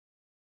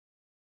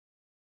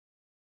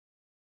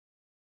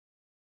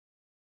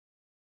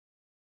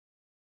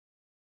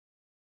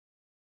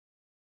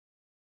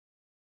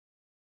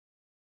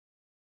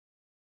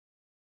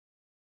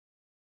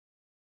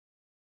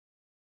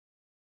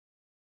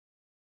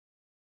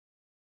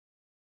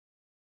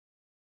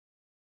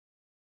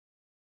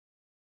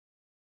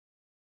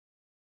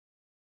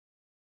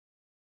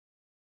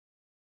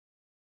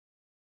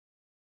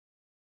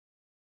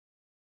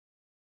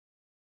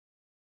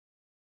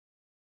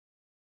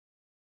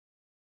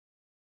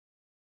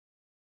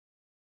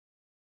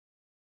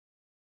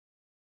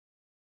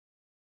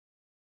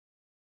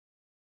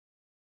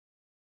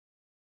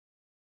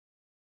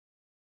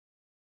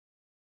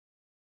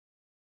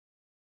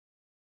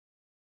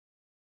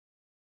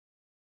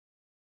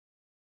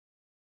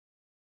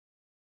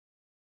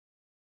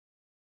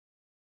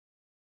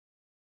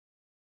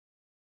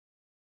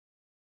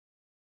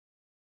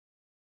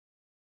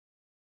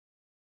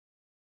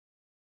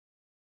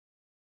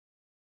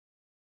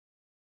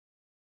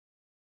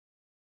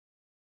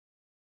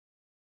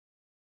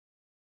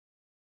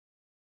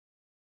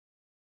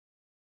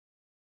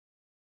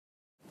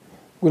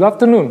Good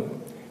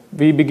afternoon.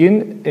 We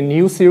begin a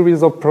new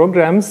series of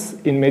programs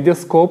in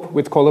Medyascope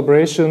with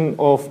collaboration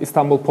of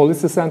Istanbul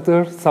Policy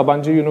Center,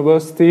 Sabancı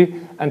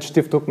University, and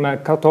Stiftung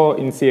Mercator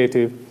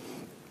Initiative.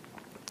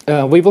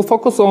 We will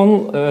focus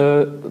on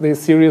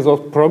this series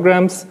of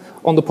programs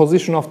on the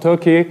position of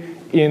Turkey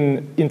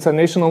in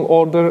international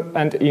order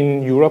and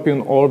in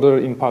European order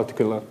in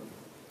particular.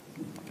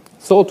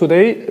 So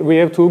today we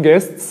have two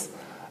guests,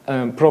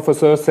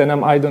 Professor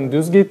Senem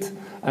Aydın-Düzgit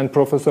and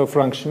Professor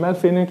Frank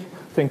Schimmelfennig.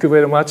 Thank you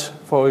very much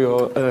for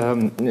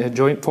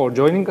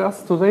joining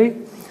us today.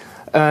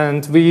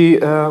 And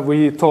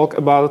we talk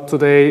about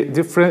today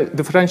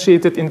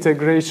differentiated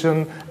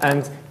integration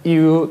and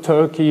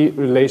EU-Turkey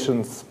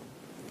relations.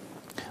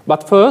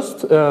 But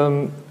first,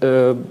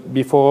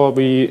 before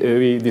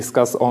we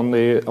discuss on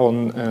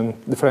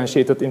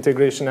differentiated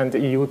integration and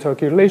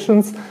EU-Turkey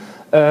relations,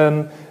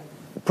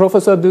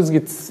 Professor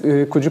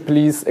Düzgit, could you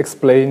please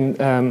explain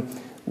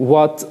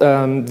what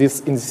this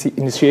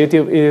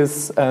initiative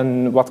is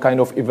and what kind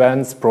of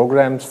events,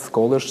 programs,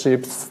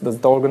 scholarships does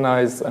it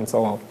organize, and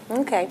so on?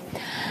 Okay.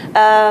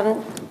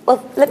 Well,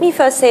 let me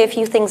first say a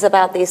few things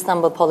about the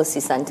Istanbul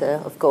Policy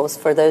Center, of course,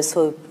 for those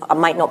who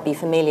might not be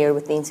familiar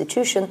with the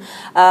institution.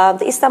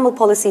 The Istanbul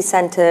Policy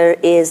Center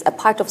is a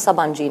part of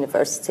Sabancı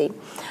University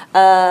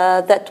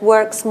that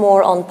works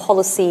more on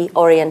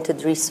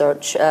policy-oriented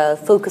research,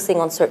 focusing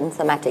on certain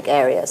thematic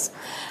areas.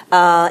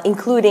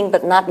 Including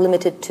but not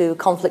limited to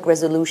conflict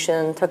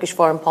resolution, Turkish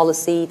foreign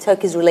policy,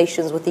 Turkey's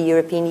relations with the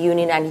European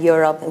Union and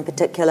Europe in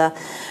particular,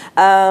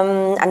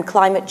 and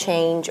climate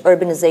change,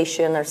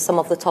 urbanization are some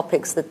of the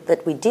topics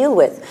that we deal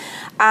with.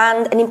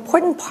 And an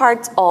important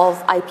part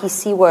of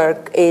IPC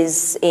work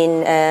is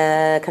in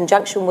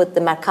conjunction with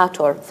the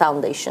Mercator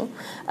Foundation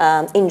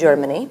in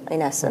Germany,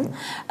 in Essen,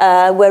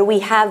 where we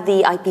have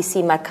the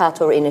IPC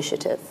Mercator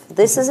initiative.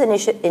 This is an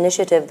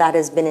initiative that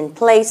has been in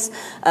place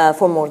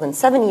for more than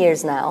 7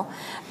 years now.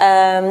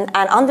 And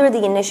under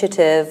the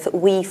initiative,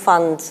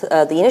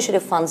 the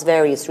initiative funds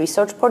various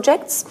research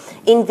projects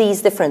in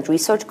these different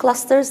research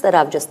clusters that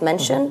I've just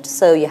mentioned.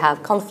 So you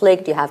have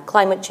conflict, you have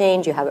climate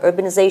change, you have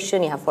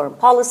urbanization, you have foreign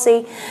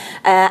policy.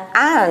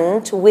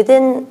 And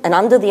within and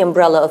under the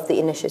umbrella of the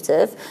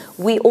initiative,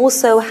 we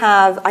also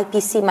have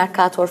IPC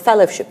Mercator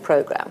Fellowship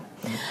Program,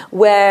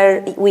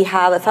 where we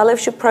have a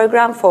fellowship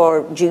program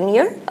for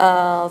junior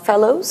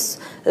fellows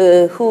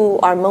who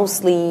are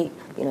mostly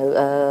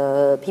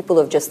people who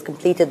have just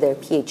completed their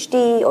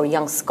PhD, or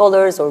young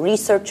scholars or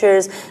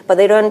researchers, but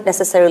they don't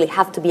necessarily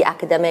have to be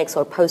academics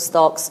or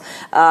postdocs.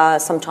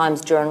 Sometimes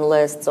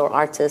journalists or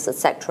artists,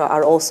 etc.,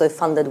 are also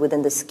funded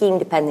within the scheme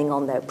depending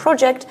on their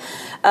project,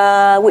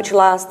 which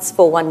lasts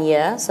for 1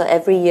 year. So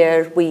every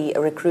year we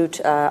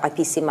recruit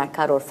IPC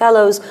Mercator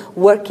fellows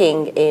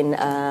working in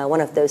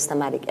one of those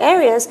thematic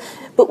areas.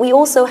 But we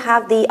also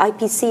have the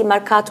IPC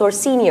Mercator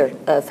Senior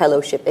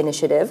Fellowship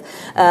Initiative,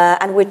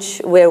 and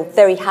which we're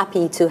very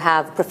happy to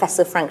have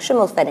Professor Frank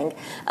Schimmelfennig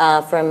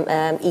from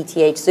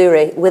ETH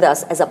Zurich with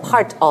us as a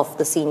part of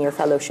the Senior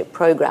Fellowship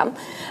Program,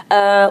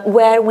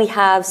 where we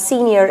have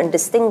senior and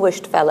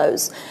distinguished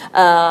fellows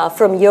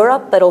from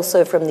Europe, but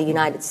also from the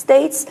United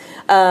States,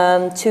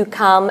 to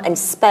come and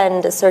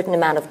spend a certain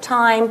amount of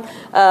time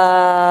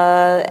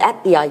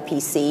at the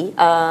IPC,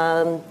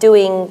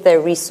 doing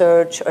their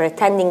research or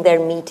attending their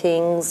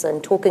meetings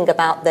and talking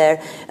about their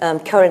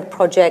current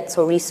projects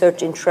or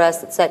research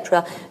interests,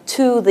 etc.,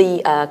 to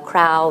the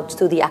crowd,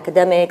 to the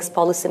academics,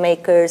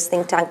 policymakers,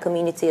 think tank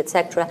community,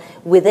 etc.,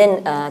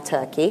 within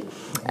Turkey.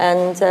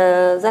 And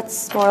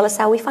that's more or less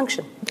how we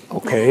function.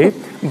 Okay.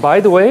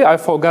 By the way, I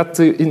forgot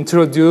to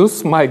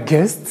introduce my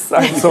guests.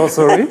 I'm so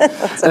sorry.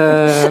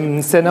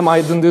 Senem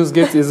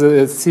Aydın-Düzgit is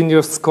a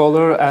senior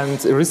scholar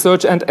and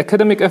research and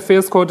academic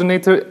affairs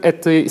coordinator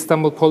at the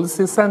Istanbul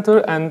Policy Center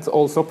and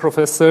also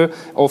professor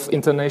of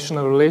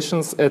international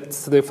relations at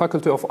the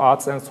Faculty of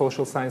Arts and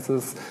Social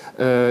Sciences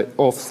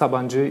of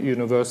Sabancı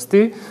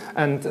University.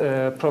 And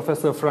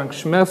Professor Frank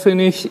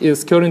Schimmelfennig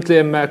is currently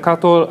a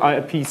Mercator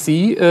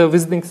IPC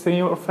visiting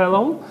senior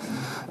fellow.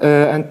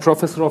 And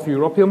professor of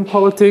European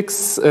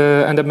politics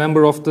and a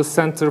member of the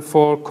Center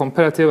for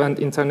Comparative and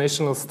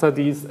International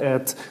Studies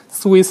at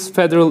Swiss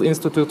Federal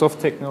Institute of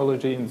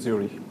Technology in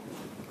Zurich.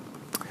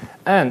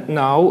 And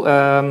now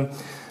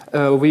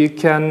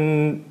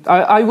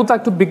I would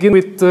like to begin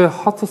with the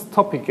hottest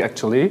topic,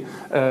 actually,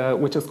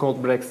 which is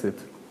called Brexit.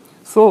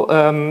 So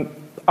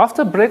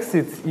after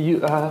Brexit,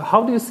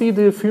 how do you see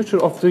the future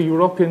of the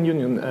European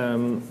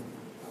Union?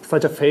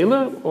 Such a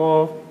failure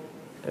or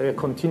a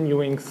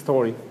continuing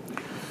story?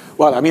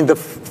 Well, I mean, the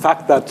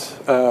fact that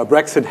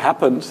Brexit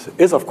happened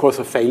is, of course,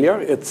 a failure.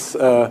 It's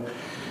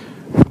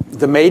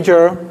the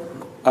major,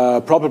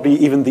 probably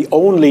even the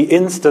only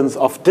instance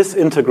of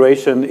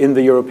disintegration in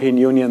the European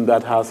Union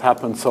that has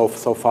happened so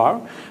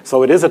far.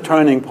 So it is a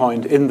turning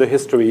point in the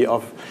history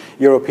of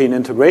European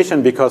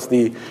integration, because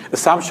the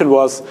assumption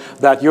was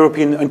that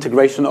European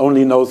integration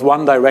only knows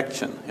one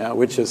direction,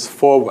 which is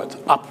forward,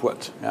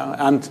 upward.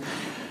 And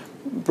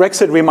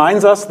Brexit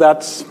reminds us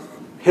that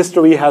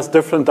history has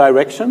different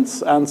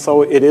directions, and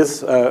so it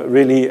is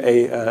really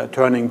a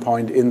turning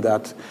point in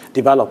that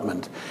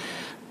development.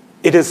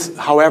 It is,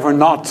 however,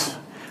 not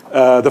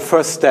the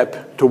first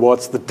step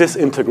towards the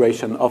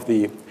disintegration of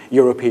the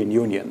European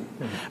Union.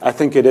 I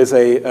think it is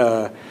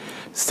a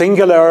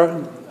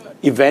singular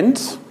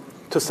event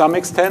to some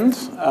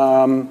extent.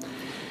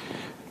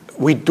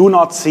 We do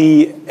not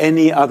see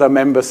any other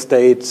member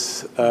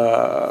states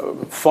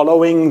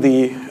following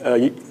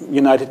the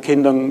United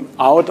Kingdom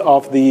out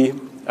of the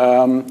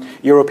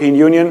European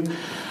Union.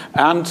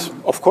 And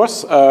of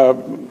course,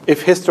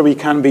 if history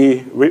can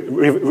be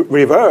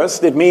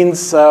reversed, it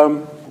means,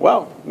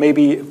 well,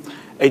 maybe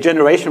a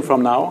generation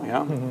from now,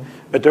 yeah,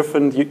 a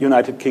different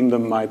United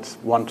Kingdom might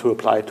want to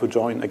apply to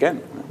join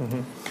again.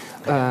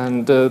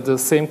 And the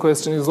same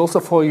question is also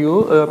for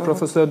you,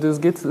 Professor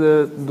Düzgit.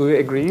 Do you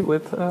agree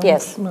with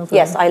Yes,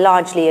 yes, I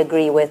largely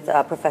agree with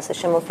Professor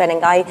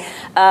Schimmelfennig.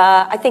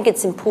 I think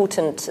it's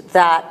important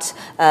that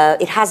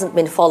it hasn't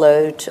been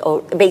followed,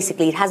 or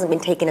basically it hasn't been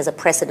taken as a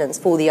precedence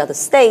for the other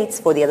states,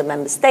 for the other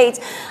member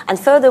states. And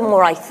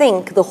furthermore, I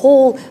think the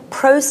whole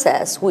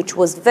process, which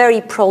was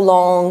very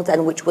prolonged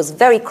and which was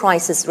very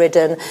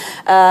crisis-ridden,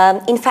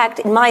 in fact,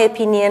 in my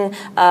opinion,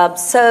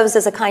 serves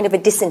as a kind of a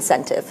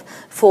disincentive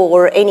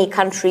for any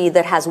country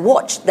that has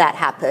watched that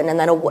happen and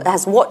then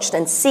has watched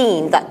and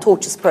seen that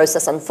torturous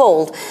process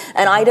unfold.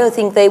 And I don't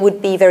think they would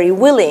be very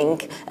willing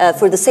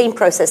for the same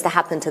process to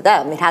happen to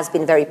them. It has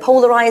been very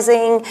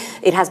polarizing,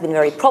 it has been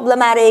very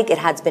problematic, it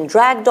has been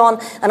dragged on,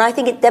 and I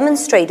think it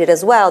demonstrated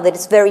as well that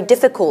it's very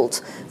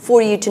difficult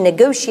for you to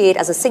negotiate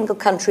as a single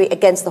country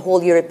against the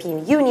whole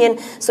European Union.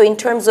 So in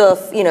terms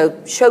of, you know,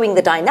 showing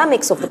the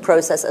dynamics of the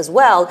process as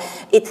well,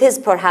 it is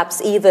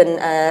perhaps even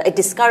a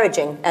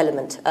discouraging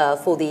element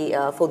for the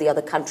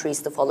other countries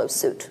to follow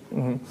suit.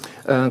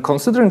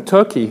 Considering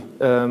Turkey,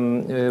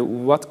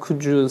 what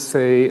could you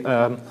say?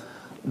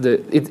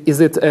 Is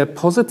it a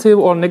positive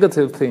or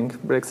negative thing,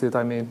 Brexit,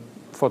 I mean,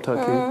 for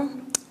Turkey?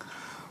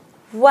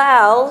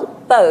 Well,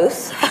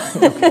 both.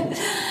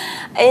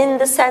 In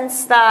the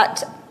sense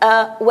that,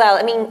 well,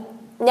 I mean,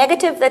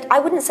 negative, that I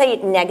wouldn't say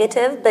it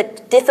negative,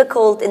 but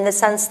difficult in the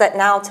sense that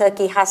now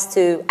Turkey has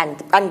to,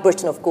 and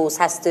Britain of course,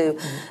 has to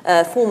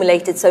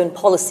formulate its own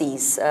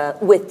policies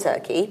with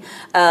Turkey,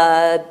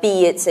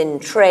 be it in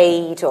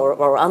trade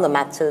or other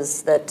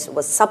matters that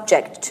was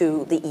subject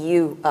to the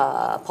EU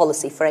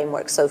policy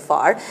framework so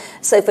far.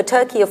 So for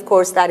Turkey, of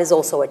course, that is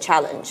also a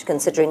challenge,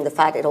 considering the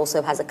fact it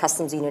also has a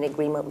customs union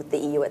agreement with the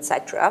EU,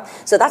 etc.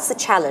 So that's the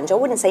challenge. I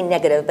wouldn't say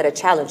negative, but a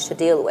challenge to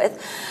deal with.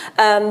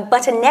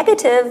 But a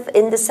negative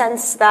in the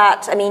sense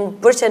that, I mean,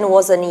 Britain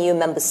was an EU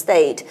member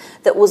state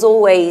that was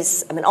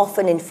always, I mean,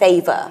 often in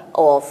favor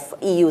of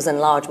EU's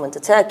enlargement to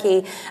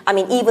Turkey. I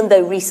mean, even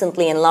though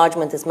recently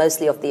enlargement is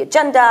mostly off the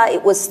agenda,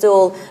 it was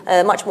still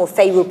much more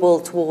favorable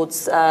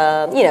towards,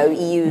 you know,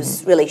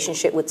 EU's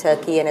relationship with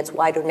Turkey and its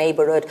wider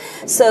neighborhood.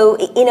 So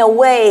in a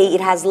way, it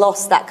has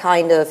lost that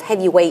kind of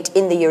heavyweight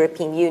in the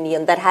European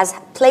Union that has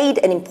played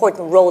an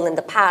important role in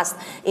the past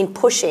in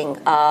pushing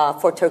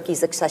for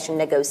Turkey's accession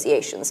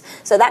negotiations.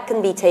 So that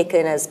can be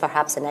taken as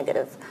perhaps a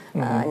negative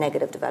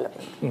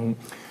development.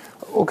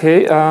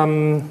 Okay,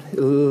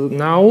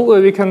 now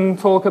we can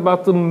talk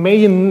about the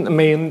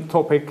main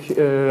topic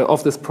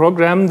of this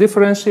program,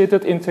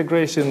 differentiated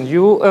integration.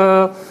 You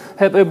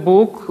have a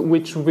book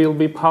which will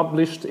be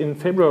published in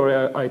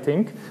February, I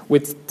think,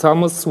 with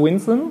Thomas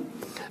Winson,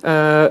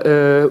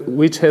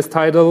 which has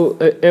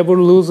titled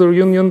Ever Looser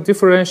Union,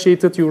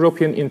 Differentiated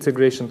European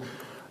Integration.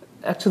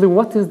 Actually,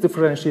 what is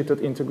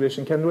differentiated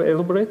integration? Can you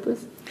elaborate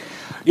this?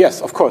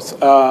 Yes, of course.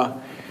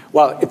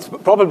 Well, it's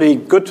probably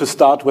good to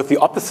start with the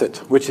opposite,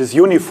 which is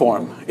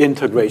uniform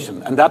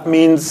integration. And that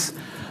means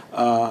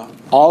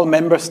all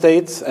member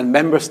states and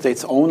member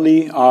states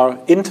only are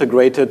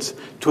integrated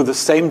to the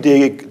same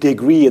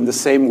degree in the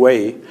same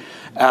way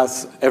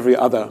as every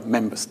other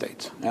member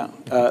state. Yeah?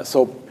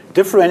 So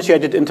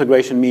differentiated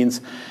integration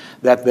means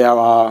that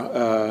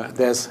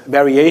there's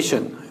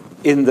variation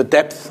in the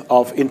depth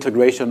of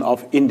integration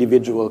of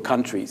individual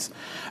countries.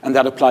 And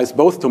that applies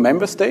both to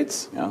member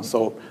states. Yeah?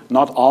 So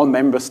not all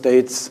member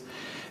states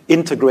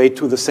integrate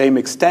to the same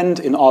extent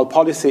in all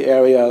policy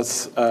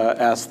areas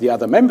as the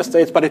other member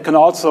states, but it can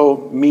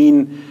also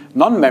mean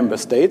non-member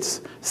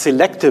states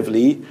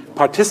selectively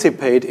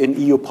participate in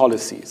EU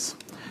policies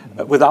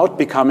without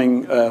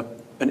becoming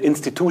an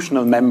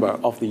institutional member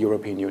of the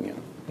European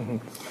Union.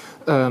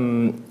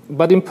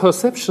 But in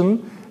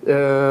perception,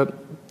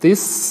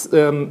 this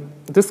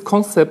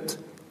concept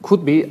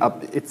could be,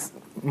 it's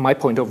my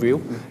point of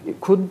view, it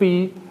could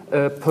be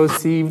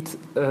perceived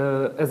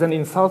as an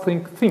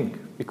insulting thing,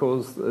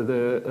 because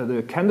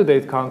the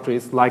candidate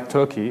countries like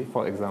Turkey,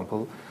 for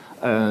example,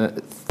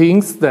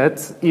 thinks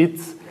that it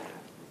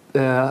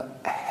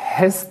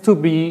has to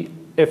be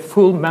a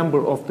full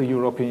member of the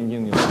European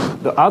Union.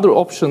 The other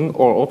option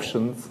or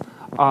options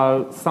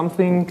are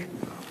something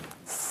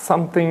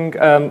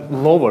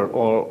lower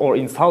or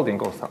insulting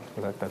or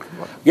something like that.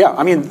 Yeah,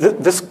 I mean,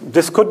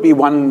 this could be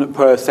one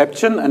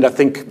perception, and I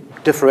think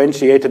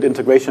differentiated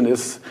integration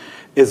is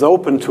is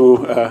open to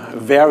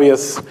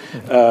various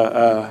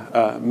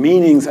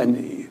meanings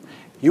and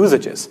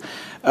usages.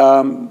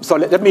 So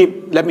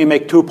let me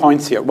make 2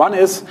 points here. One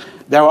is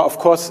there are, of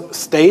course,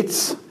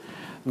 states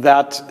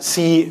that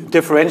see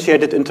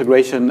differentiated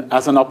integration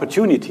as an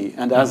opportunity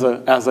and as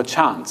a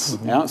chance.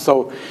 Yeah?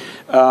 So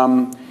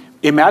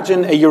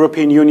imagine a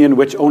European Union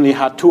which only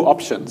had 2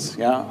 options.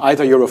 Yeah?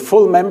 Either you're a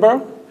full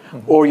member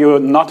or you're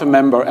not a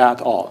member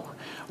at all.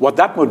 What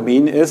that would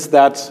mean is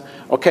that,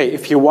 okay,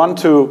 if you want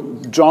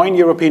to join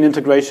European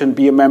integration,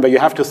 be a member, you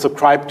have to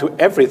subscribe to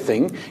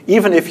everything,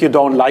 even if you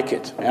don't like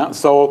it. Yeah?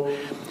 So,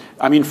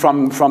 I mean,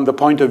 from the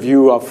point of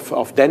view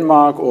of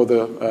Denmark or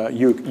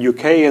the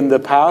UK in the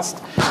past,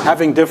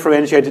 having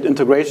differentiated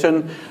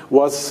integration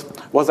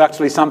was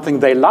actually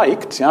something they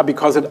liked, yeah,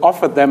 because it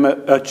offered them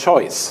a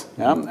choice.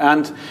 Yeah?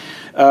 And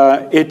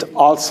it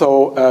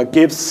also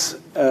gives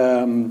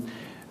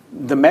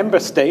the member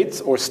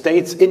states or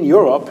states in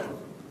Europe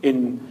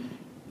in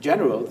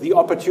general the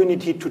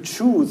opportunity to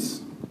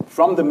choose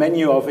from the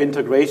menu of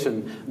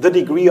integration the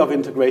degree of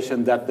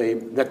integration that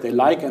they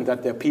like and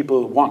that their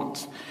people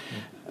want.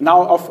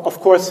 Now, of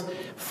course,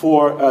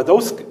 for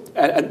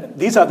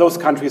these are those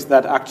countries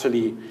that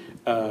actually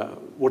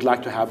would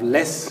like to have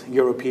less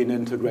European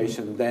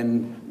integration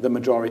than the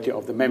majority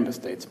of the member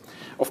states.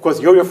 Of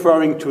course, you're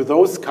referring to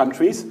those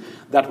countries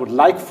that would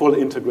like full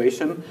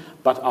integration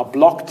but are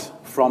blocked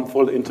from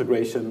full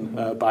integration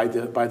by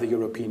the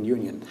European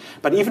Union.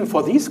 But even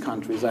for these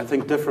countries, I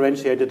think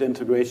differentiated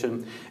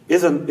integration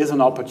is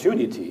an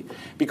opportunity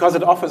because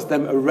it offers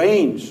them a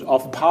range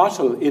of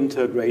partial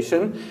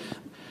integration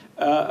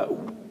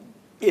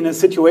in a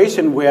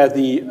situation where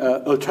the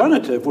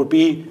alternative would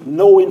be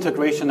no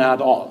integration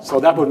at all. So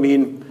that would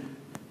mean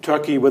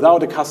Turkey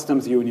without a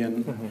customs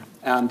union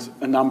and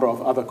a number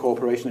of other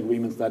cooperation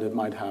agreements that it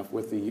might have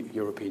with the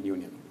European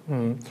Union.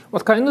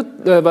 What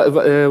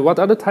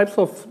are the types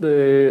of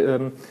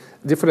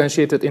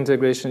differentiated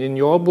integration? In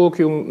your book,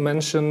 you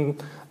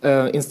mentioned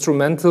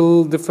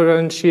instrumental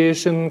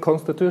differentiation,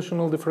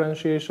 constitutional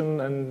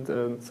differentiation,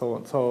 and so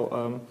on.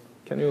 So,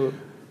 can you?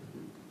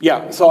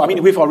 Yeah, so I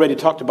mean, we've already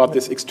talked about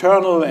this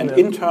external and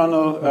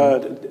internal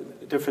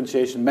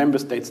differentiation, member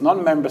states,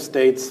 non-member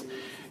states.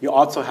 You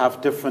also have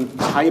different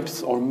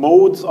types or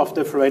modes of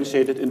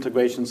differentiated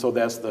integration. So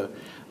there's the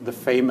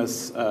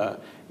famous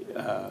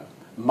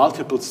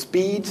multiple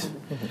speed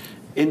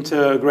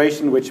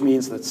integration, which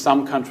means that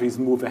some countries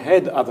move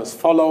ahead, others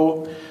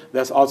follow.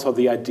 There's also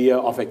the idea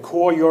of a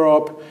core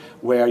Europe,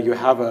 where you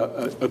have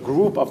a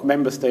group of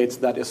member states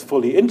that is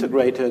fully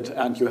integrated,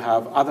 and you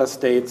have other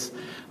states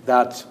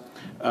that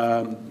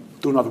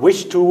do not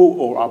wish to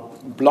or are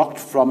blocked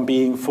from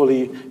being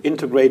fully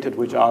integrated,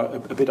 which are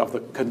a bit of the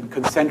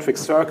concentric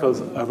circles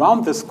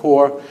around this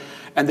core.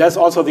 And there's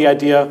also the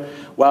idea,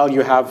 well,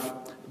 you have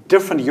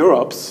different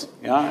Europes,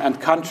 yeah, and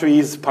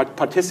countries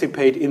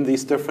participate in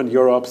these different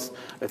Europes,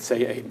 let's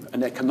say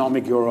an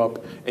economic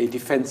Europe, a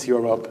defense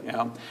Europe,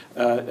 yeah,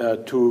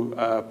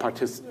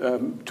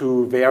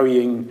 to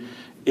varying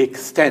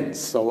extents.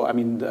 So, I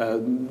mean,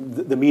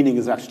 the meaning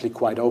is actually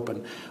quite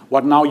open.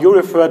 What now you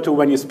refer to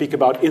when you speak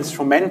about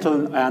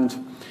instrumental and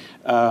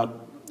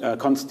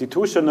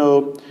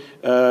constitutional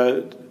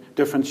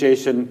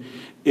differentiation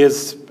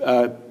is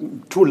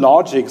 2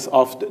 logics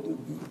of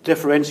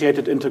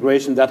differentiated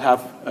integration that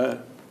have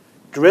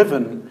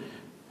driven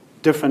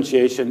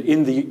differentiation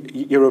in the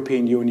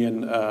European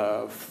Union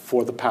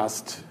for the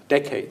past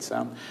decades.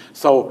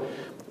 So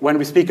when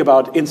we speak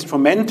about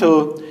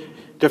instrumental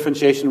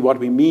differentiation, what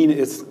we mean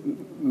is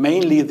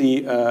mainly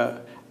the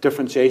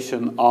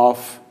differentiation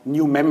of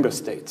new member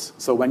states.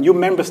 So when new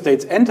member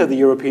states enter the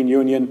European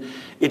Union,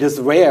 it is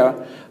rare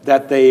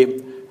that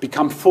they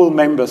become full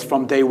members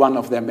from day one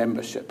of their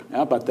membership.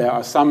 Yeah? But there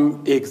are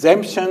some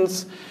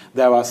exemptions,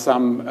 there are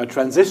some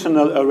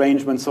transitional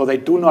arrangements, so they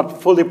do not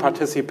fully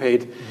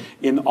participate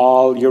in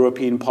all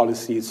European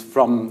policies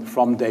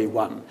from day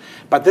one.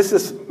 But this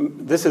is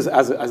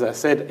as I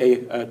said,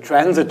 a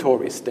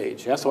transitory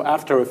stage. Yeah? So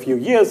after a few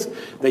years,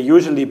 they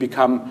usually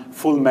become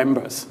full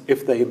members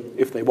if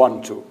they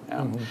want to.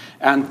 Yeah?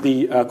 And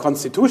the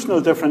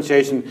constitutional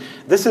differentiation,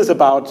 this is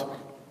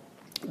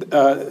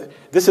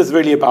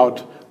really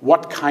about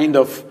what kind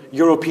of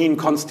European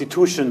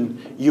constitution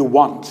you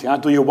want. Yeah?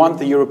 Do you want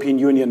the European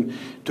Union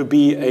to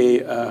be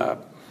a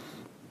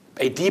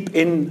deep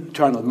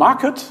internal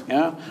market,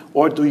 yeah?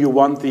 Or do you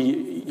want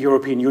the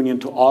European Union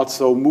to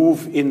also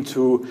move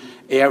into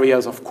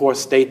areas of core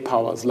state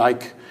powers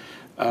like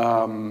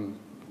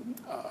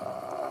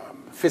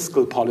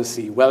fiscal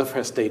policy,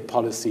 welfare state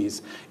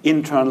policies,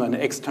 internal and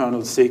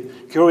external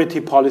security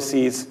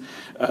policies?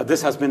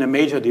 This has been a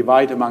major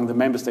divide among the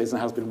member states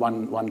and has been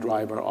one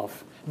driver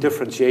of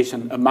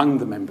differentiation among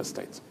the member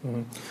states.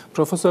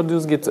 Professor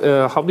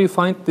Düzgit, how do you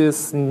find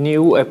this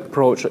new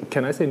approach?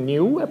 Can I say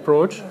new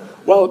approach?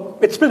 Well,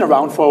 it's been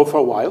around for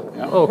a while.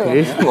 Yeah.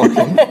 Okay.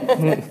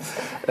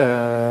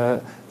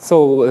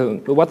 So,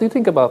 what do you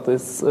think about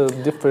this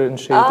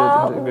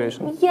differentiated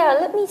integration? Yeah,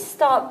 let me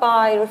start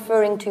by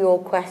referring to your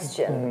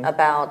question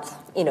about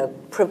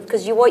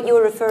because what you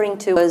were referring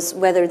to was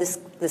whether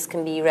this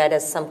can be read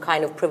as some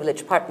kind of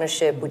privileged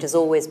partnership, which has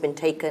always been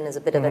taken as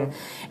a bit of an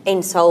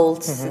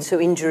insult to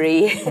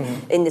injury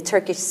in the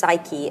Turkish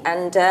psyche.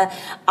 And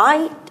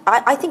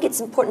I think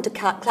it's important to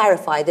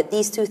clarify that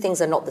these two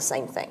things are not the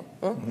same thing.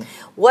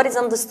 What is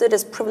understood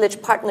as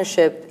privileged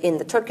partnership in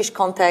the Turkish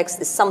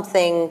context is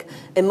something,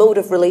 a mode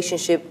of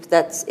relationship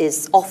that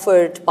is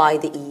offered by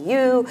the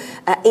EU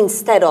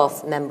instead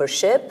of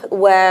membership,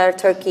 where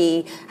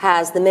Turkey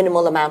has the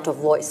minimal amount of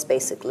voice,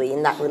 basically,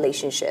 in that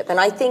relationship. And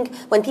I think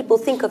when people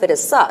think of it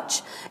as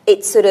such,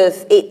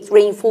 it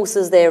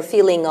reinforces their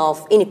feeling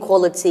of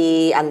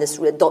inequality and this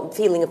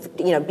feeling of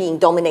being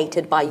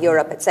dominated by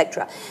Europe,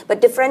 etc.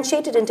 But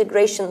differentiated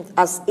integration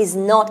is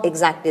not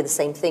exactly the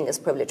same thing as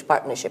privileged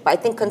partnership. I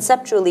think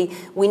conceptually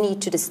we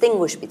need to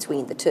distinguish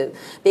between the two,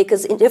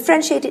 because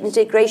differentiated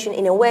integration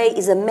in a way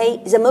is a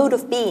mode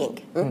of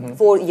being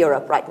for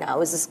Europe right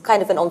now. It's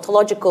kind of an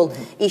ontological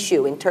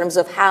issue in terms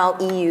of how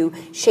EU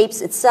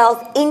shapes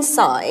itself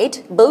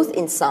both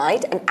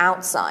inside and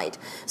outside.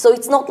 So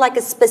it's not like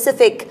a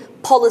specific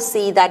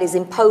policy that is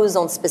imposed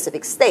on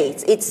specific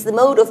states. It's the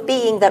mode of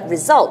being that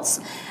results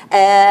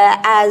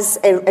as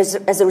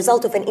a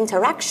result of an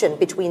interaction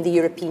between the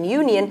European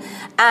Union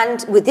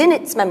and within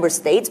its member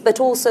states, but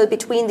also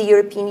between the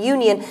European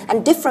Union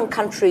and different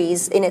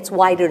countries in its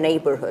wider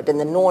neighborhood, in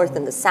the north,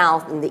 in the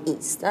south, in the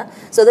east.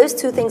 So those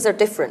two things are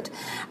different.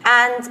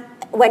 And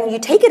when you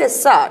take it as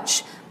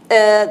such,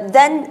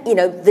 then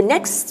the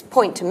next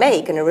point to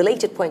make, and a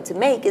related point to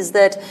make, is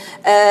that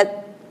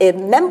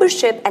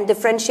membership and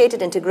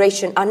differentiated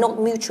integration are not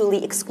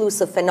mutually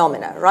exclusive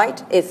phenomena,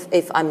 right?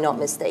 If I'm not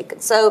mistaken.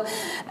 So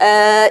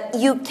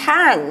you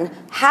can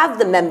have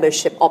the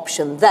membership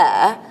option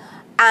there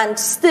and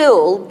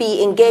still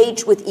be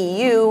engaged with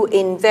EU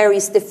in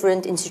various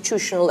different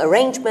institutional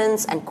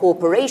arrangements and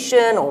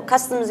cooperation or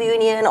customs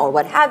union or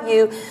what have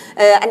you,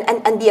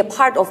 and be a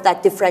part of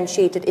that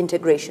differentiated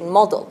integration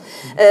model.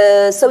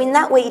 So in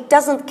that way, it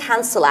doesn't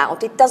cancel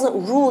out, it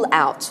doesn't rule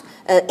out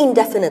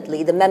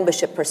indefinitely the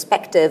membership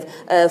perspective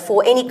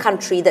for any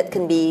country that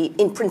can be,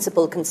 in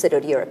principle,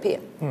 considered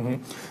European.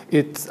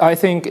 I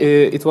think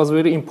it was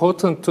very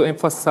important to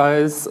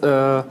emphasize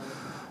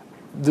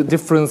the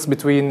difference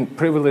between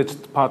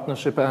privileged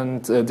partnership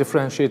and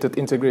differentiated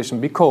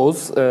integration,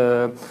 because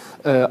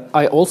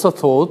I also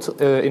thought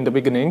in the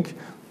beginning,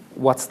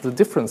 what's the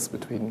difference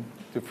between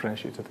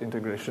differentiated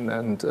integration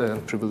and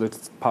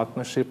privileged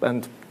partnership?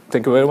 And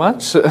thank you very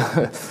much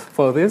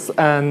for this.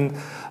 And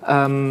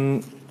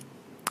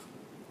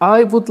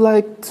I would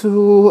like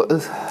to...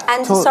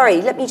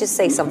 sorry, let me just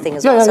say something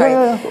as well. Sorry.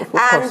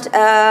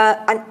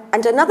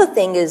 And another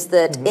thing is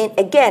that,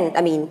 again,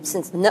 I mean,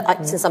 since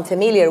I'm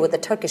familiar with the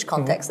Turkish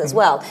context as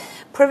well,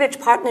 privileged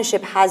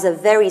partnership has a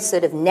very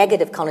sort of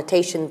negative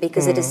connotation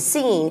because it is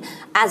seen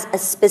as a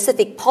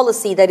specific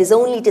policy that is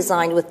only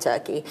designed with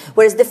Turkey,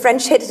 whereas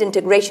differentiated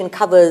integration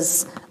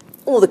covers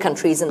all the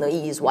countries in the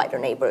EU's wider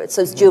neighborhood.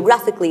 So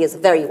geographically, it's a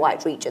very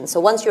wide region. So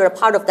once you're a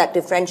part of that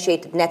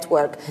differentiated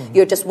network,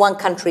 you're just one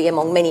country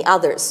among many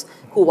others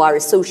who are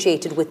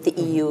associated with the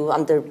EU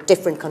under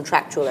different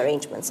contractual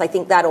arrangements. I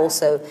think that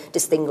also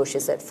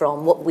distinguishes it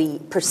from what we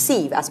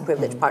perceive as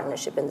privileged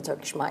partnership in the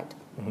Turkish mind.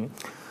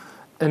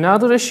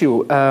 Another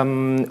issue,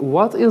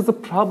 what is the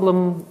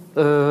problem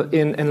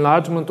in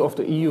enlargement of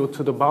the EU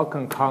to the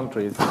Balkan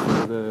countries?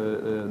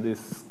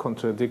 This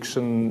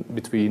contradiction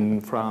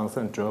between France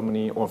and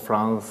Germany, or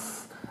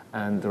France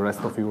and the rest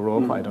of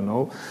Europe, I don't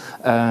know.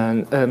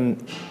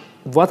 And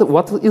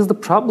what is the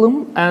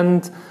problem,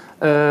 and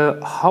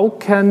how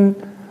can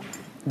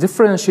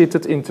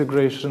differentiated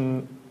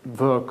integration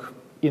work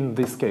in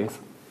this case?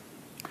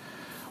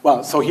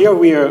 Well, so here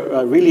we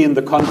are really in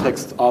the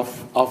context of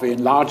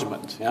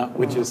enlargement,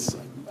 which is,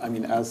 I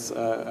mean, as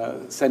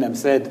Senem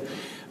said,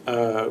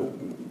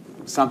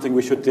 something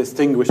we should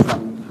distinguish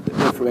from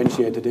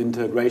differentiated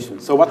integration.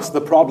 So what's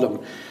the problem?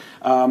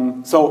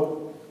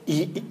 So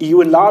EU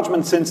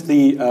enlargement since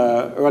the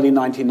early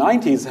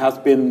 1990s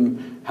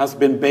has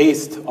been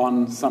based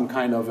on some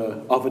kind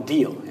of a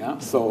deal.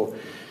 So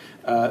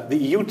the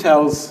EU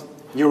tells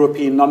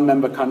European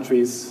non-member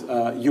countries,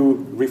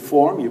 you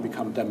reform, you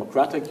become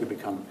democratic, you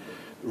become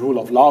rule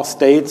of law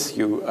states,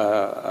 you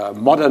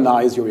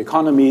modernize your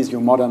economies, you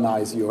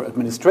modernize your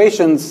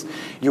administrations,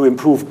 you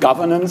improve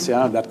governance,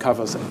 that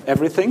covers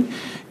everything.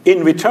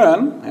 In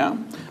return,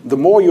 the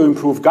more you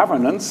improve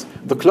governance,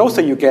 the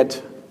closer you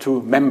get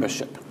to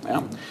membership.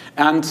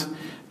 And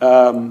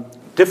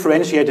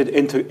differentiated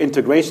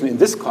integration in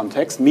this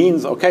context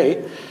means,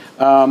 okay,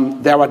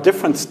 there are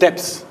different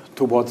steps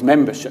towards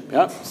membership.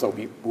 So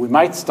we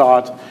might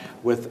start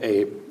with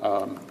a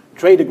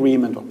trade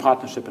agreement or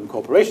partnership and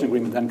cooperation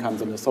agreement, then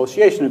comes an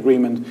association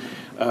agreement.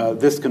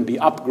 This can be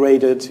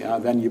upgraded,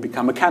 then you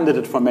become a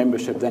candidate for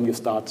membership, then you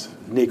start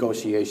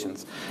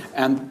negotiations.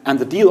 And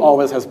the deal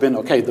always has been,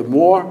 okay, the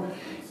more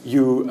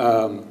you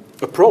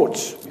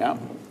approach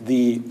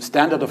the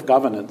standard of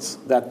governance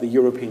that the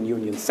European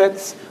Union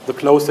sets, the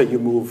closer you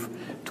move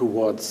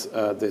towards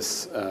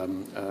this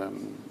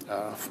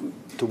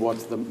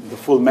towards the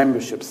full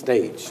membership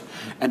stage.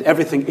 And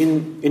everything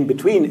in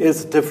between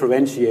is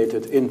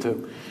differentiated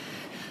integration.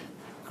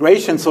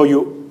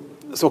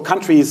 So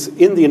countries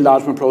in the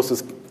enlargement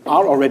process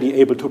are already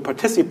able to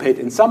participate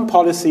in some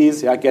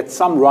policies, get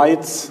some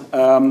rights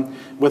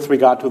with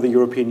regard to the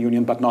European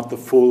Union, but not the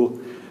full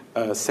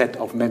set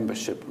of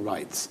membership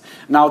rights.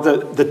 Now,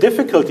 the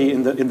difficulty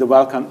in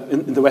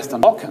the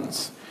Western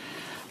Balkans,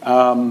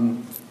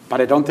 but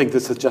I don't think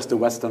this is just a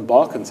Western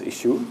Balkans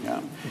issue,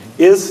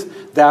 is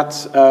that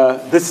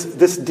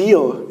this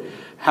deal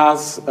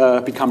has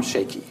become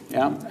shaky,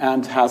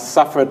 and has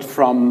suffered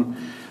from,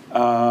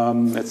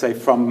 let's say,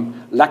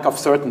 from lack of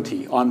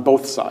certainty on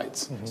both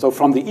sides. Mm-hmm. So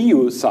from the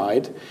EU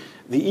side,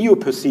 the EU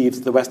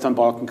perceives the Western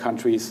Balkan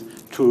countries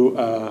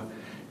to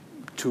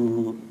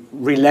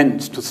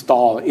relent, to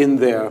stall in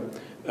their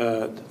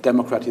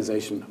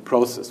democratization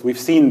process. We've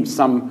seen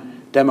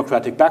some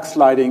democratic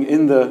backsliding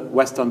in the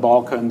Western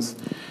Balkans.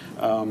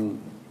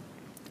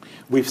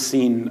 We've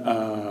seen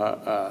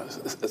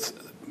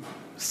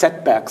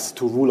setbacks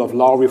to rule of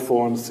law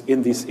reforms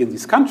in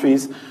these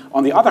countries.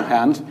 On the other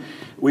hand,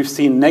 we've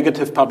seen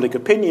negative public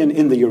opinion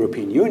in the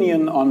European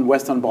Union on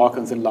Western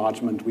Balkans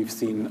enlargement. We've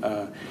seen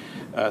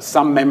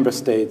some member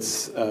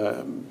states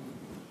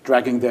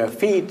dragging their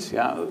feet,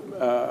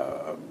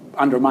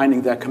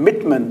 undermining their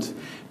commitment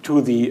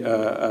to the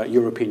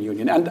European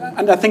Union.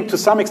 And I think to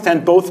some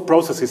extent both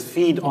processes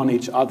feed on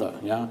each other,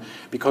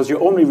 because you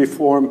only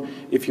reform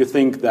if you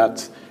think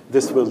that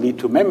this will lead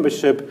to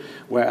membership,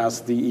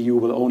 whereas the EU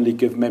will only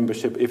give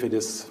membership if it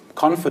is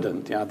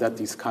confident that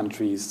these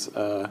countries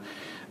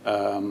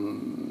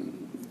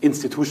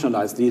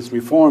institutionalize these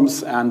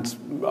reforms. And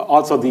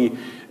also the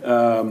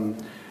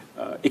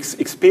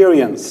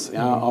experience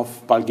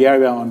of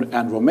Bulgaria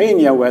and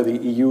Romania, where the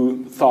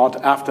EU thought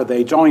after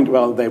they joined,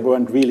 well, they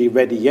weren't really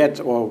ready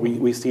yet, or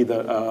we see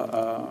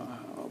the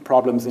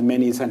problems in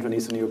many Central and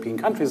Eastern European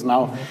countries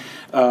now.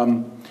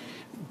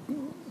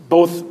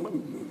 Both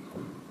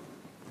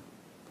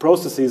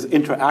processes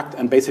interact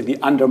and basically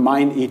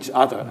undermine each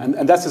other,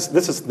 and this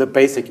is the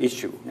basic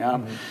issue.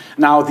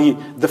 Now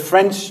the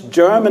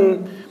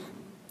French-German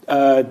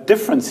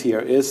difference here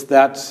is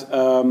that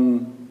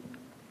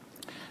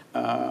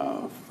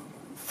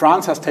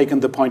France has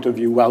taken the point of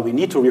view, well, we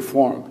need to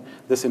reform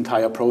this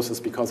entire process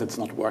because it's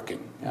not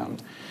working.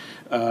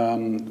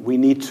 We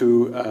need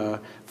to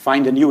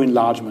find a new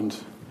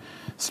enlargement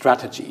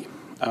strategy.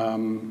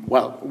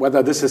 Well,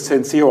 whether this is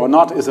sincere or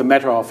not is a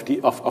matter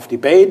of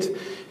debate.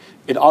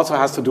 It also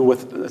has to do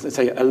with, let's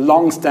say, a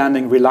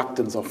long-standing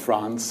reluctance of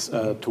France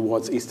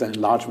towards Eastern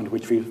enlargement,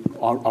 which we've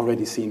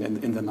already seen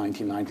in the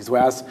 1990s.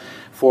 Whereas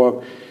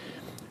for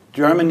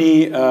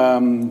Germany,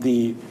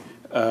 the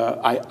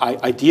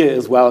idea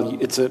is, well,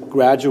 it's a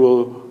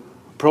gradual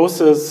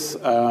process,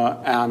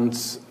 and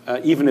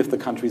even if the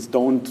countries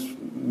don't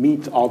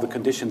meet all the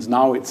conditions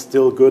now, it's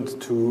still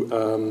good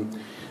to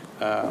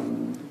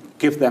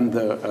give them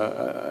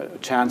the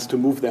chance to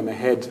move them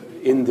ahead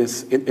in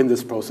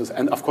this process.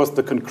 And of course,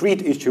 the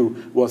concrete issue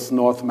was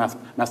North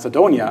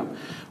Macedonia,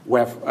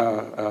 where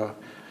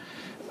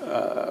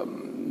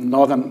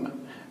Northern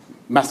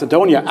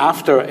Macedonia,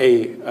 after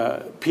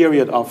a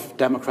period of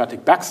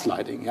democratic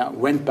backsliding,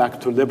 went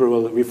back to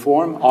liberal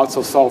reform,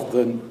 also solved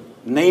the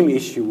name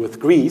issue with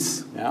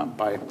Greece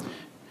by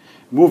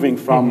moving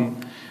from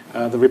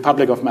the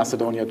Republic of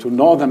Macedonia to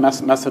Northern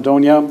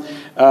Macedonia.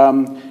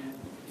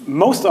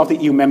 Most of the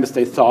EU member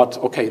states thought,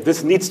 okay,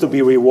 this needs to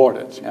be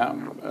rewarded,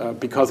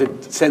 because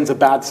it sends a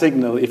bad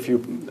signal if you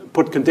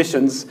put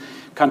conditions,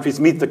 countries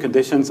meet the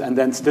conditions, and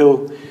then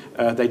still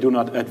they do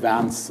not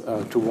advance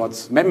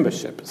towards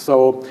membership.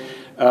 So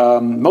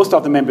most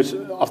of the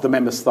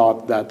members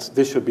thought that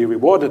this should be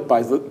rewarded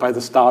by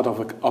the start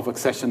of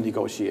accession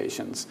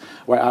negotiations,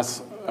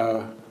 whereas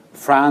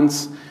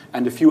France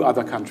and a few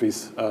other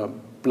countries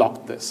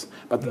blocked this.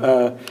 But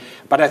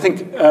I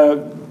think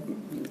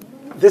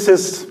this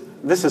is,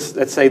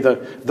 let's say,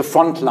 the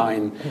front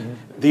line,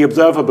 the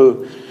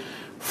observable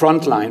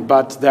front line.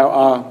 But there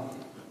are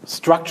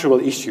structural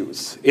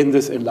issues in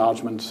this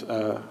enlargement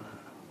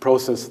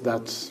process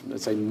that,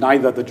 let's say,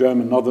 neither the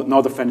German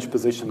nor the French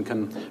position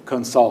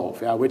can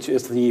solve. Which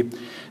is the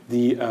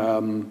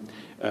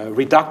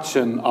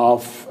reduction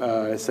of,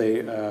 let's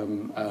say,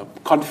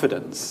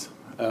 confidence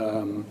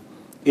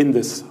in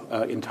this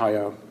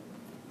entire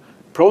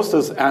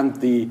process, and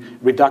the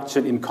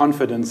reduction in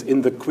confidence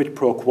in the quid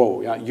pro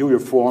quo. You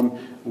reform,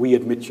 we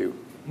admit you.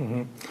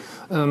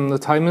 The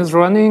time is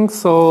running,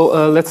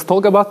 so let's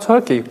talk about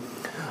Turkey.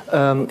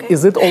 Okay.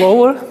 Is it all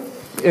over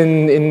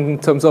in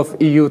terms of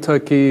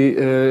EU-Turkey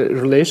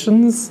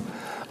relations,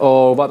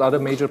 or what are the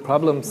major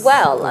problems?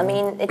 Well, I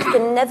mean, it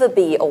can never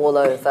be all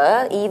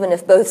over, even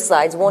if both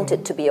sides want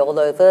it to be all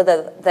over.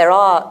 There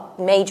are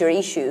major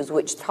issues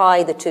which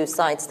tie the two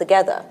sides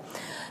together,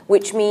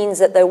 which means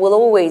that there will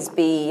always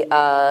be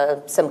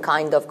some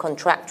kind of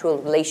contractual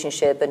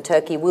relationship, and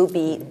Turkey will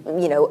be,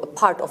 a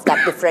part of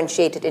that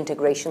differentiated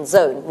integration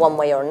zone, one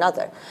way or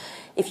another.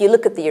 If you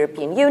look at the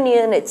European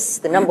Union, it's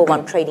the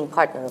 #1 trading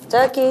partner of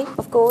Turkey,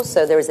 of course,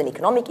 so there is an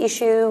economic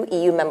issue.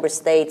 EU member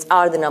states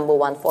are the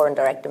 #1 foreign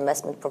direct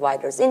investment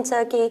providers in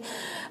Turkey.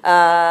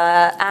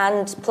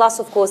 And plus,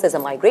 of course, there's a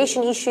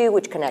migration issue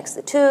which connects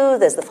the two.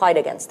 There's the fight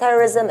against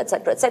terrorism, et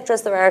cetera, et cetera.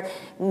 So there are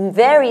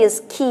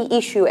various key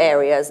issue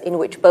areas in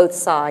which both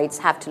sides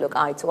have to look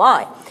eye to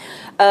eye.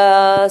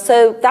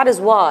 So that is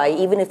why,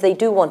 even if they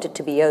do want it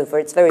to be over,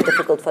 it's very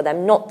difficult for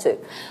them not to.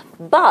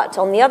 But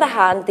on the other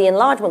hand, the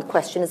enlargement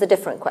question is a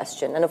different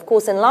question. And of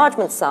course,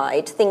 enlargement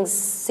side, things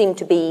seem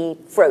to be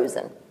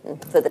frozen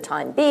for the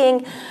time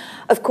being.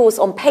 Of course,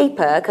 on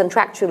paper,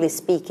 contractually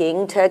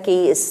speaking,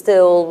 Turkey is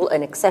still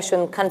an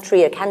accession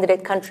country, a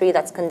candidate country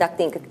that's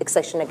conducting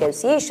accession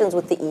negotiations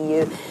with the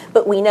EU.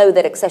 But we know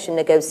that accession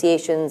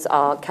negotiations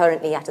are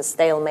currently at a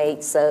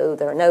stalemate, so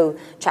there are no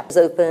chapters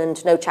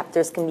opened, no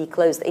chapters can be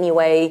closed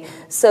anyway.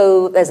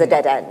 So there's a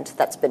dead end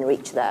that's been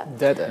reached there.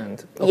 Dead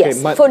end. Okay,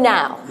 yes, for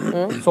now.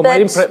 So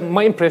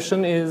my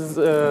impression is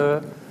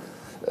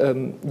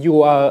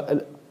you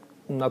are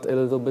not a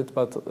little bit,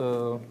 but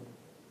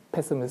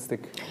pessimistic.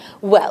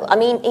 Well, I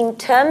mean, in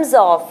terms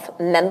of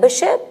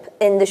membership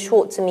in the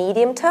short to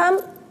medium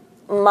term,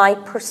 my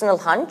personal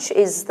hunch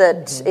is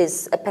that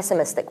is a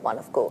pessimistic one,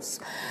 of course.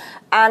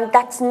 And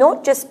that's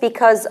not just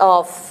because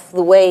of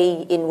the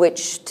way in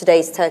which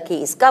today's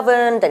Turkey is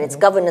governed, and its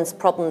governance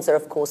problems are,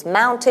 of course,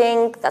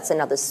 mounting. That's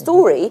another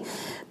story.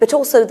 But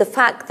also the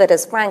fact that,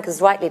 as Frank has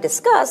rightly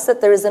discussed,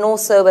 that there is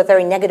also a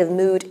very negative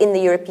mood in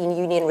the European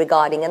Union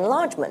regarding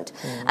enlargement.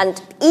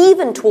 And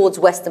even towards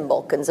Western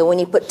Balkans, and when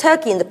you put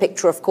Turkey in the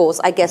picture, of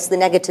course, I guess the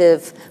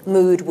negative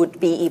mood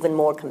would be even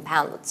more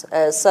compounded.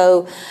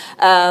 So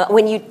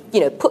when you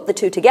put the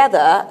two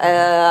together,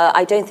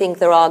 I don't think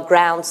there are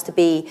grounds to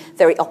be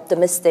very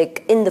optimistic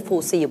in the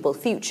foreseeable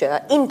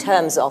future in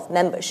terms of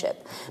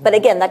membership. But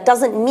again, that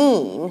doesn't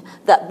mean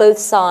that both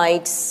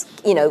sides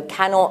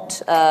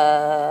cannot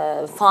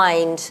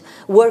find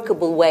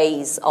workable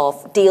ways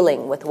of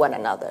dealing with one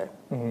another.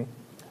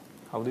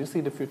 How do you see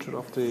the future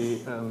of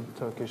the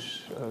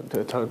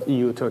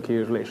EU-Turkey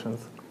relations?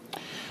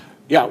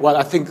 Yeah, well,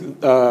 I think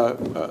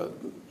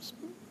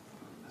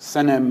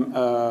Senem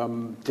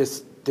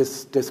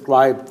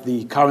described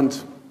the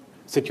current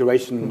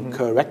situation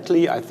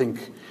correctly. I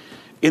think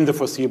in the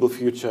foreseeable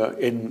future,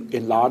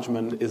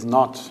 enlargement is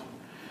not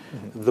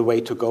the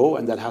way to go,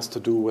 and that has to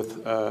do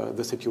with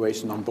the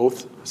situation on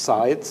both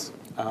sides.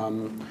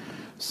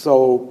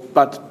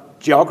 But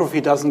geography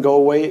doesn't go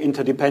away,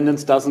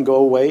 interdependence doesn't go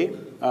away,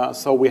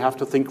 so we have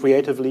to think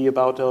creatively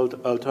about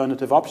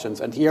alternative options.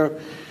 And here,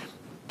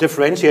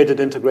 differentiated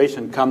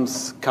integration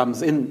comes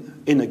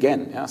in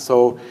again. Yeah?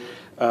 So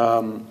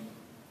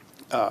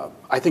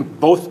I think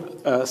both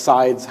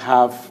sides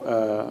have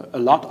a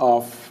lot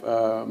of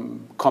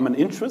common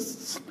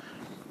interests,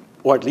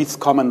 or at least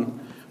common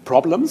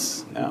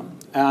problems,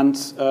 and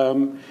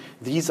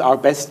these are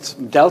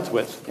best dealt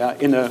with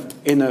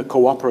in a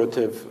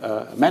cooperative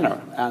manner.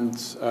 And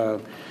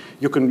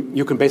you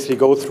can basically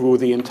go through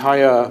the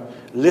entire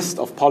list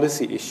of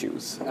policy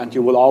issues, and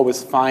you will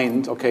always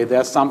find, okay,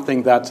 there's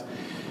something that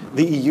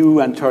the EU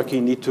and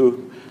Turkey need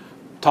to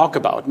talk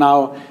about.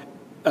 Now,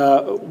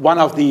 one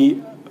of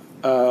the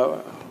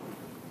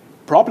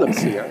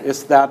problems here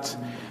is that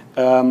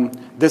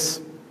this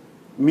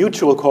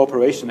mutual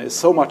cooperation is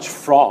so much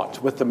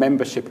fraught with the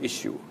membership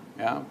issue,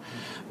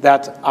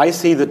 that I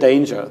see the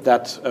danger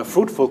that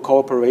fruitful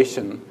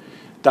cooperation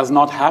does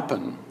not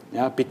happen,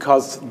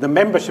 because the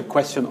membership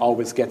question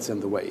always gets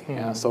in the way.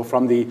 So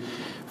from the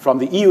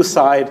EU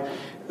side,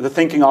 the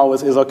thinking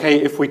always is,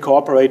 okay, if we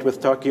cooperate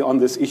with Turkey on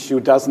this issue,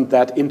 doesn't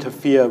that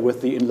interfere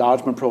with the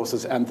enlargement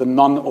process and the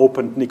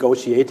non-opened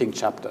negotiating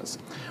chapters?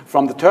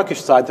 From the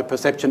Turkish side, the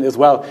perception is,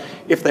 well,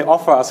 if they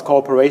offer us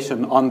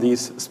cooperation on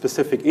these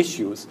specific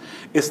issues,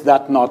 is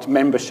that not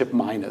membership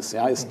minus?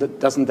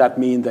 Doesn't that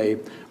mean they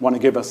want to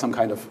give us some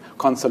kind of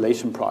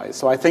consolation prize?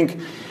 So I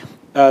think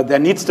there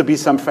needs to be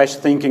some fresh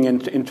thinking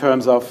in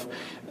terms of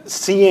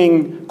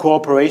seeing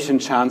cooperation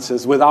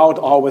chances without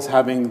always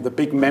having the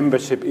big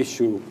membership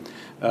issue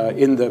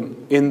in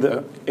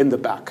the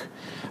back.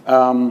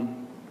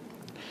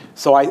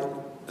 So I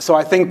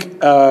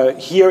think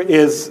here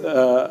is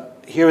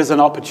an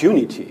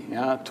opportunity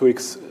to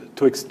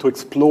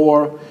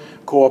explore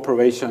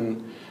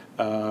cooperation,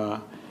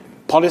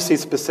 policy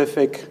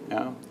specific,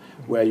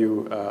 where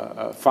you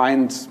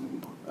find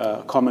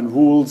common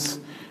rules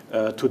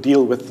to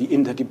deal with the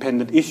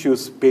interdependent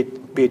issues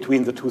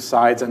between the two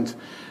sides, and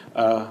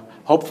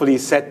hopefully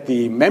set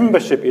the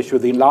membership issue,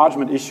 the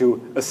enlargement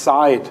issue,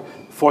 aside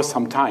for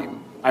some time.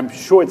 I'm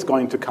sure it's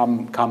going to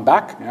come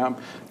back.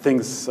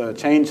 Things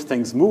change,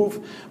 things move,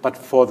 but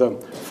for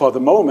the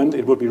moment,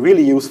 it would be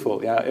really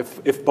useful,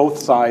 if both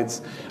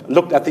sides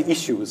looked at the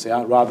issues,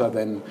 rather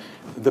than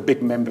the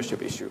big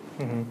membership issue.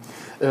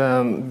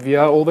 We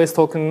are always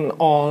talking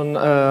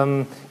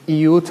on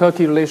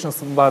EU-Turkey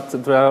relations, but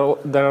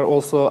there are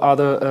also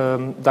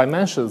other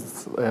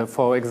dimensions.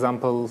 For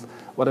example,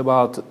 what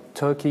about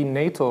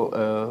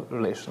Turkey-NATO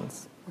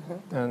relations?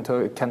 And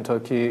can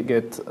Turkey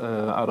get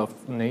out of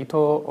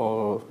NATO,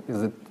 or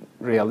is it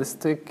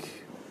realistic?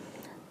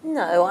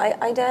 No,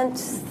 I don't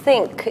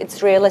think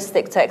it's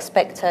realistic to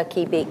expect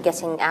Turkey be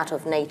getting out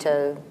of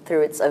NATO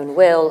through its own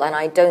will, and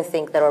I don't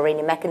think there are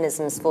any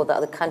mechanisms for the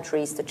other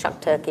countries to chuck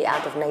Turkey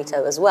out of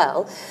NATO as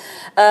well.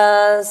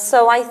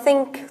 So I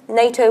think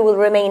NATO will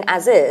remain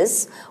as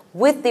is,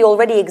 with the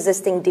already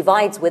existing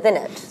divides within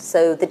it.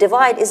 So the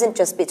divide isn't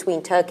just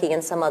between Turkey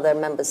and some other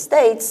member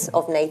states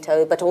of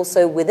NATO, but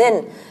also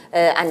within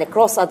and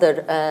across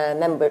other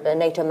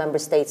NATO member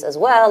states as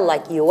well,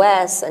 like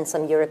US and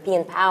some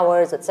European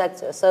powers,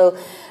 etc. So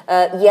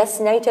yes,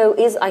 NATO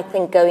is, I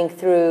think, going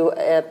through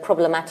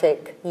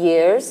problematic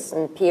years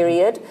and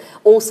period.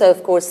 Also,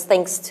 of course,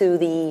 thanks to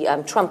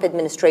the Trump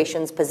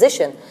administration's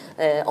position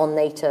on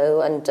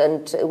NATO,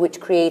 and which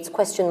creates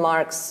question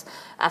marks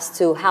as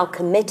to how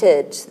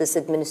committed this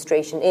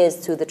administration is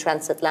to the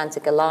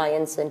transatlantic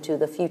alliance and to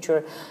the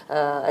future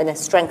and a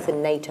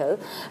strengthened NATO.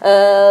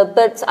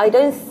 But I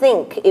don't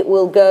think it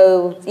will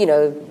go,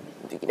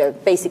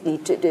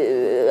 basically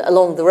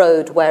along the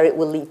road where it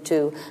will lead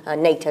to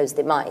NATO's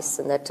demise,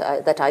 and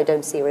that I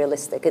don't see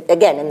realistic,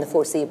 again, in the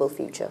foreseeable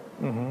future.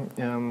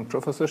 Mm-hmm.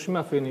 Professor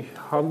Schimmelfennig,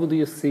 how would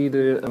you see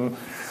the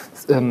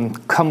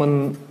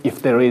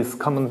if there is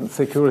common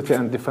security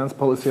and defense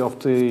policy of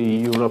the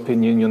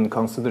European Union,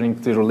 considering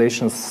the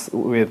relations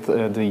with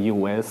the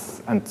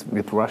US and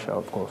with Russia,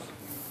 of course?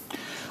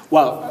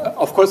 Well,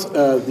 of course,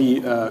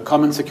 the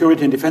common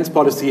security and defense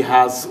policy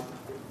has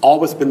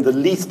always been the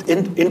least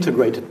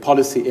integrated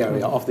policy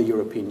area of the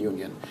European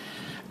Union.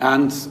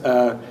 And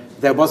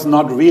there was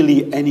not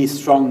really any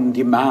strong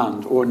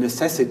demand or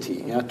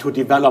necessity to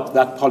develop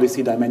that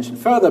policy dimension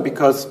further,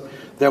 because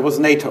there was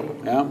NATO.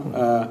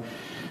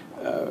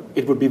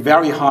 It would be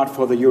very hard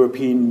for the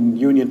European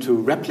Union to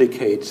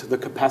replicate the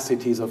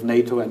capacities of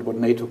NATO and what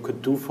NATO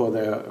could do for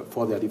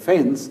their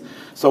defense.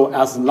 So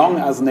as long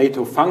as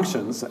NATO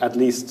functions, at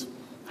least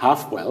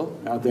half well,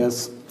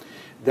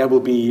 there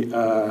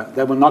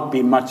will not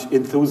be much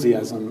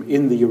enthusiasm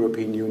in the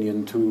European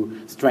Union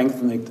to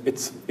strengthen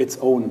its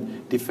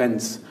own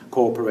defense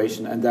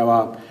cooperation. And there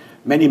are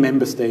many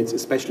member states,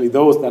 especially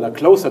those that are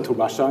closer to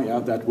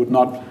Russia, that would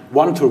not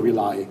want to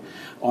rely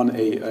on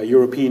a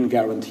European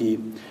guarantee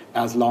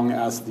as long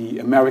as the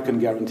American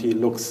guarantee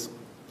looks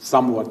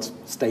somewhat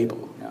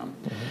stable.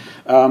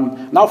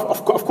 Now,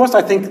 of course,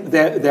 I think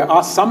there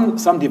are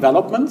some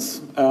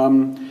developments.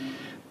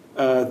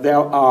 There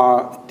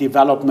are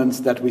developments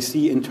that we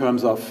see in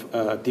terms of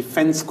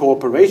defense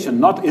cooperation,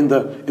 not in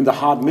the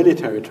hard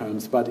military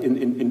terms, but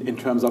in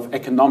terms of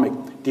economic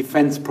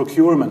defense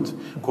procurement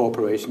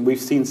cooperation.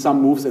 We've seen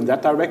some moves in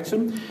that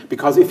direction,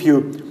 because if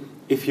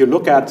you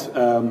look at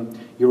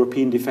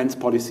European defense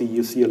policy,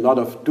 you see a lot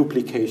of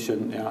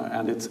duplication,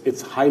 and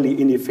it's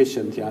highly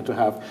inefficient to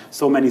have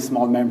so many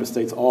small member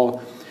states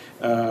all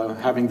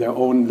having their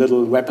own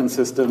little weapon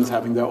systems,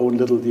 having their own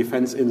little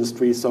defense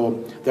industry.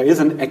 So there is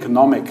an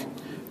economic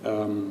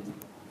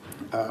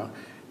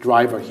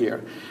driver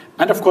here.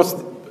 And of course,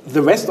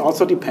 the rest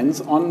also depends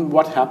on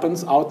what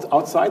happens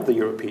outside the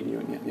European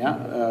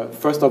Union.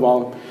 First of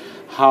all,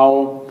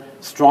 how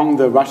strong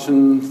the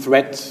Russian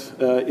threat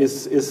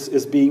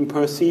is being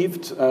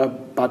perceived.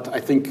 But I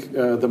think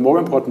the more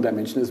important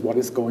dimension is what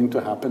is going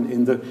to happen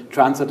in the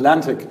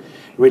transatlantic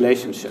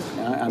relationship.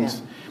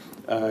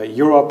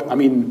 Europe, I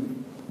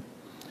mean,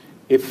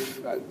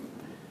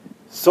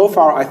 so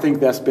far I think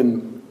there's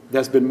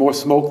been more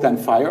smoke than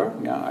fire.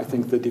 I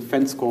think the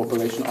defense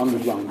cooperation on the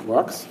ground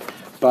works,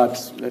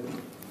 but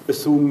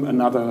assume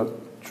another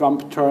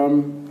Trump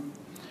term,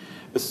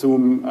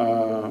 assume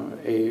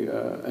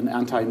an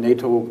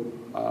anti-NATO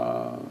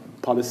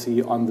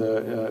policy on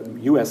the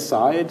US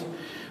side,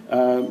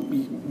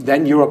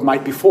 then Europe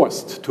might be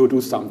forced to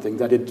do something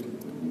that it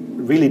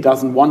really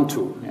doesn't want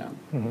to.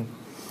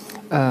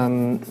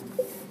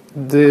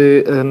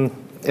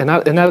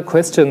 Another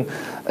question,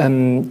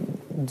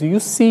 do you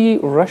see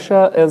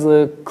Russia as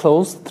a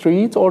close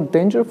threat or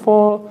danger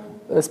for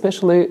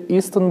especially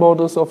eastern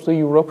borders of the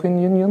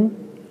European Union?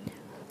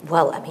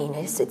 Well, I mean,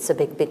 it's a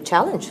big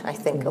challenge, I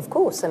think, of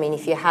course. I mean,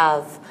 if you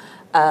have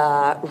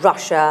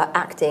Russia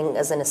acting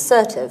as an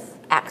assertive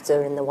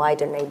actor in the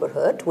wider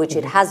neighborhood, which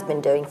it has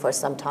been doing for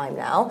some time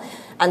now,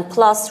 and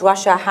plus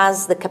Russia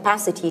has the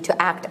capacity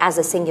to act as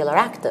a singular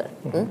actor,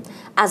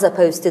 as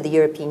opposed to the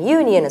European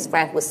Union, as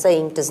Frank was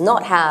saying, does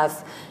not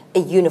have a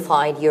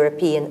unified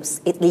European,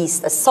 at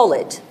least a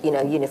solid,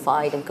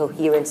 unified and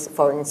coherent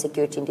foreign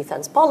security and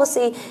defense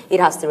policy. It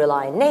has to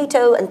rely on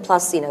NATO, and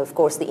plus, of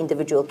course, the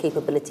individual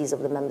capabilities of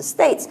the member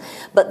states.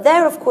 But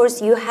there, of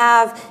course, you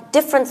have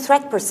different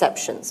threat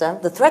perceptions.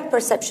 The threat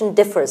perception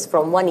differs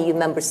from one EU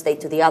member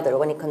state to the other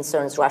when it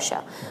concerns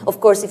Russia.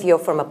 Of course, if you're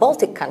from a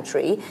Baltic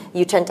country,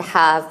 you tend to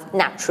have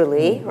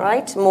naturally,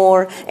 right,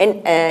 more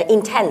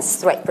intense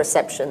threat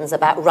perceptions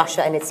about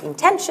Russia and its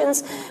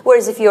intentions.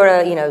 Whereas if you're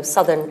a,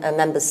 southern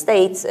member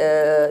States,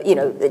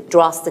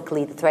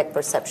 drastically the threat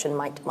perception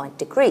might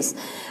decrease.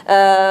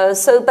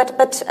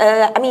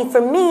 I mean,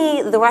 for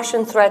me, the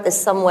Russian threat is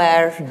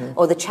somewhere,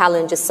 or the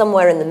challenge is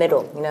somewhere in the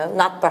middle.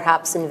 Not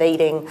perhaps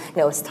invading,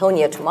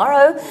 Estonia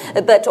tomorrow,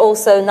 but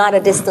also not a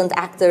distant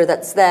actor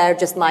that's there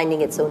just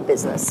minding its own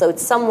business. So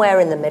it's somewhere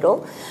in the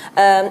middle.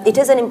 It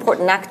is an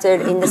important actor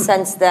in the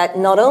sense that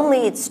not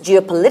only it's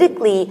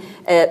geopolitically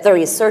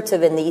very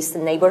assertive in the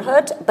eastern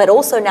neighborhood, but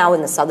also now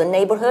in the southern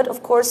neighborhood,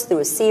 of course,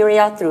 through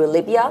Syria, through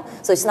Libya.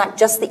 So it's not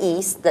just the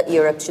east that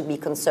Europe should be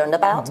concerned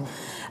about.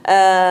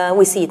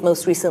 We see it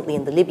most recently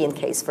in the Libyan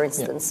case, for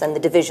instance, and the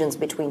divisions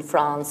between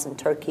France and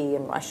Turkey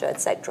and Russia,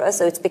 etc.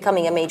 So it's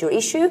becoming a major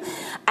issue.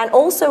 And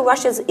also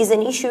Russia is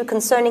an issue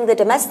concerning the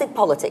domestic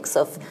politics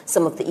of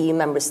some of the EU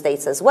member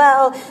states as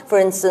well. For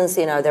instance,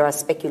 there are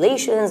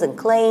speculations and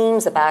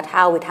claims about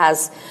how it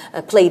has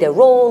played a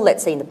role,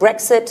 let's say in the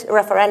Brexit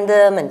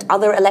referendum and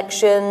other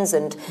elections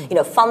and,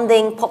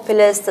 funding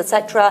populists,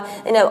 etc.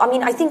 I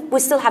mean, I think we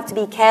still have to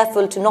be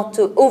careful not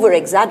to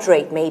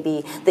over-exaggerate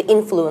maybe the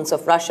influence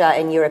of Russia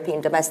in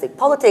European domestic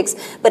politics,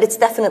 but it's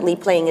definitely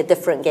playing a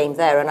different game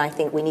there, and I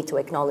think we need to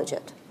acknowledge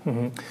it.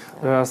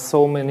 There are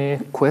so many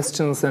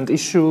questions and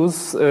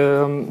issues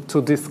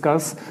to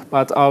discuss,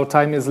 but our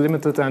time is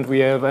limited and we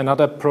have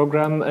another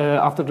program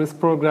after this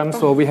program,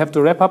 so we have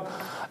to wrap up.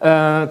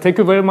 Thank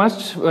you very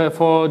much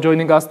for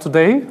joining us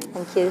today.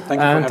 Thank you.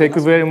 And thank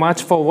you very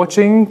much for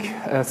watching.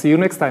 See you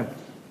next time.